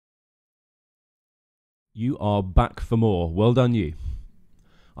You are back for more. Well done you.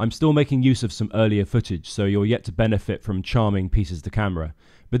 I'm still making use of some earlier footage, so you're yet to benefit from charming pieces to camera,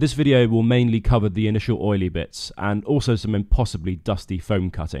 but this video will mainly cover the initial oily bits, and also some impossibly dusty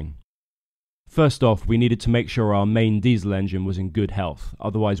foam cutting. First off, we needed to make sure our main diesel engine was in good health,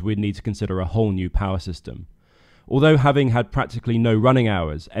 otherwise we'd need to consider a whole new power system. Although having had practically no running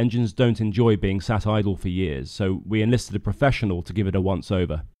hours, engines don't enjoy being sat idle for years, so we enlisted a professional to give it a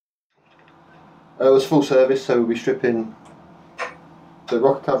once-over. It was full service, so we'll be stripping the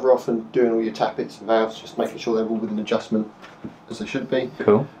rocker cover off and doing all your tappets and valves, just making sure they're all within adjustment as they should be.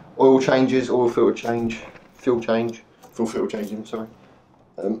 Cool. Oil changes, oil filter change, fuel filter changing, sorry.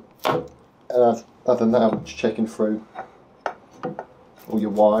 Other than that, I'm just checking through all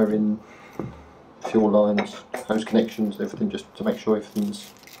your wiring, fuel lines, hose connections, everything, just to make sure everything's...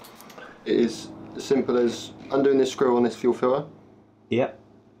 It is as simple as undoing this screw on this fuel filter. Yep.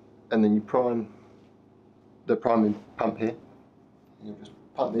 And then you prime the priming pump here. And you'll just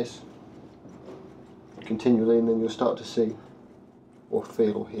pump this continually, and then you'll start to see or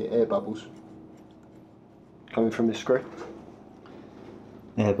feel or hear air bubbles coming from this screw.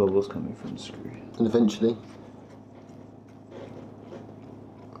 Air bubbles coming from the screw. And eventually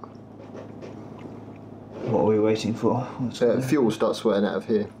what are we waiting for? fuel will start sweating out of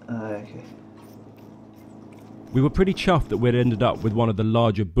here. Okay. We were pretty chuffed that we'd ended up with one of the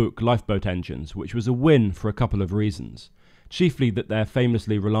larger Bukh Lifeboat engines, which was a win for a couple of reasons. Chiefly that they're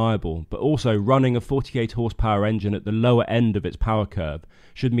famously reliable, but also running a 48 horsepower engine at the lower end of its power curve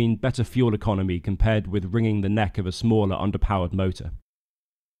should mean better fuel economy compared with wringing the neck of a smaller underpowered motor.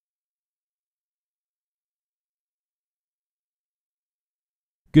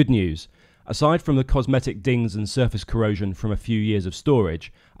 Good news. Aside from the cosmetic dings and surface corrosion from a few years of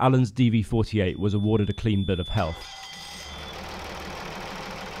storage, Alan's DV48 was awarded a clean bill of health.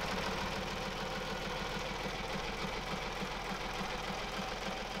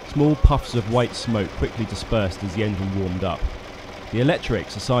 Small puffs of white smoke quickly dispersed as the engine warmed up. The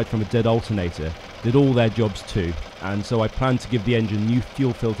electrics, aside from a dead alternator, did all their jobs too, and so I planned to give the engine new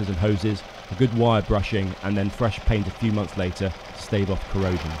fuel filters and hoses, a good wire brushing, and then fresh paint a few months later to stave off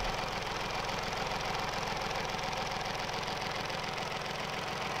corrosion.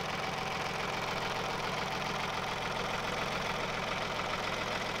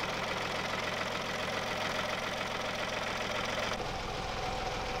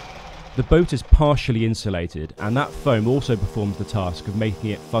 The boat is partially insulated, and that foam also performs the task of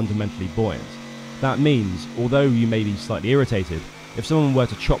making it fundamentally buoyant. That means, although you may be slightly irritated, if someone were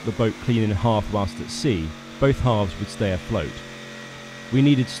to chop the boat clean in half whilst at sea, both halves would stay afloat. We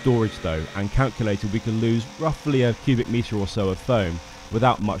needed storage though, and calculated we could lose roughly a cubic metre or so of foam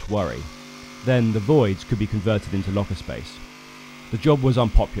without much worry. Then the voids could be converted into locker space. The job was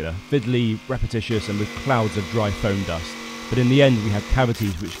unpopular, fiddly, repetitious, and with clouds of dry foam dust. But in the end we had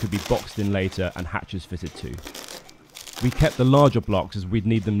cavities which could be boxed in later and hatches fitted too. We kept the larger blocks as we'd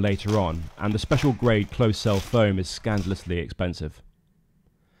need them later on, and the special grade closed cell foam is scandalously expensive.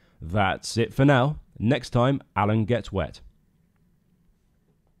 That's it for now. Next time, Alan gets wet.